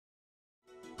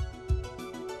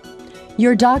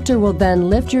Your doctor will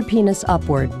then lift your penis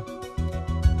upward.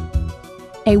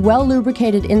 A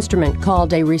well-lubricated instrument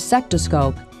called a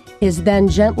resectoscope is then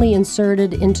gently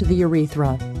inserted into the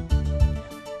urethra.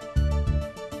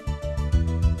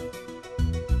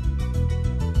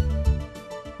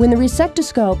 When the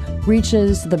resectoscope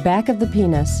reaches the back of the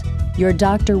penis, your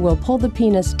doctor will pull the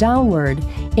penis downward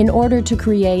in order to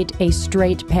create a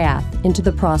straight path into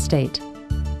the prostate.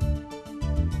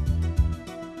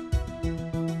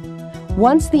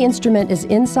 Once the instrument is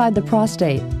inside the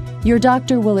prostate, your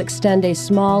doctor will extend a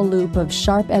small loop of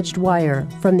sharp-edged wire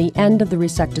from the end of the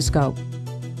resectoscope.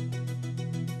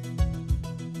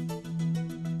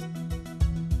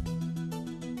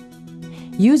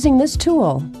 Using this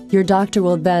tool, your doctor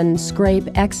will then scrape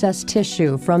excess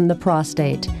tissue from the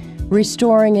prostate,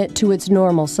 restoring it to its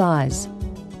normal size.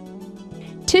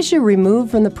 Tissue removed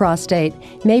from the prostate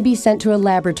may be sent to a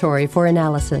laboratory for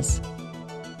analysis.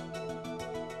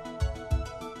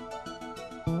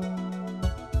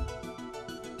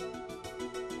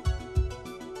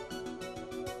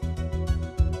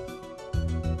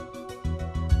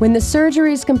 When the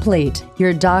surgery is complete,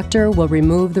 your doctor will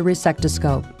remove the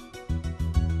resectoscope.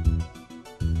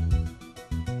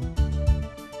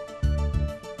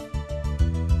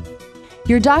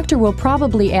 Your doctor will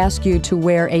probably ask you to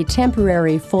wear a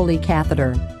temporary Foley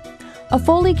catheter. A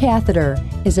Foley catheter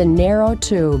is a narrow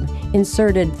tube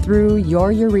inserted through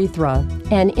your urethra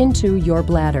and into your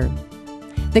bladder.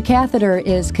 The catheter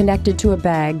is connected to a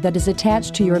bag that is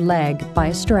attached to your leg by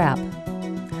a strap.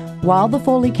 While the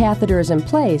Foley catheter is in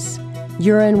place,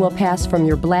 urine will pass from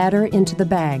your bladder into the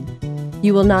bag.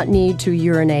 You will not need to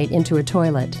urinate into a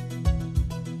toilet.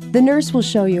 The nurse will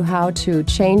show you how to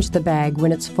change the bag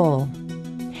when it's full.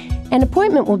 An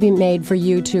appointment will be made for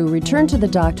you to return to the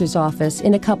doctor's office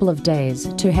in a couple of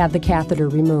days to have the catheter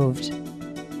removed.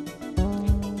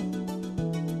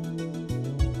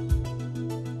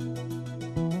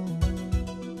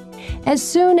 As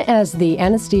soon as the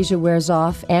anesthesia wears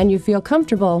off and you feel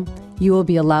comfortable, you will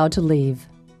be allowed to leave.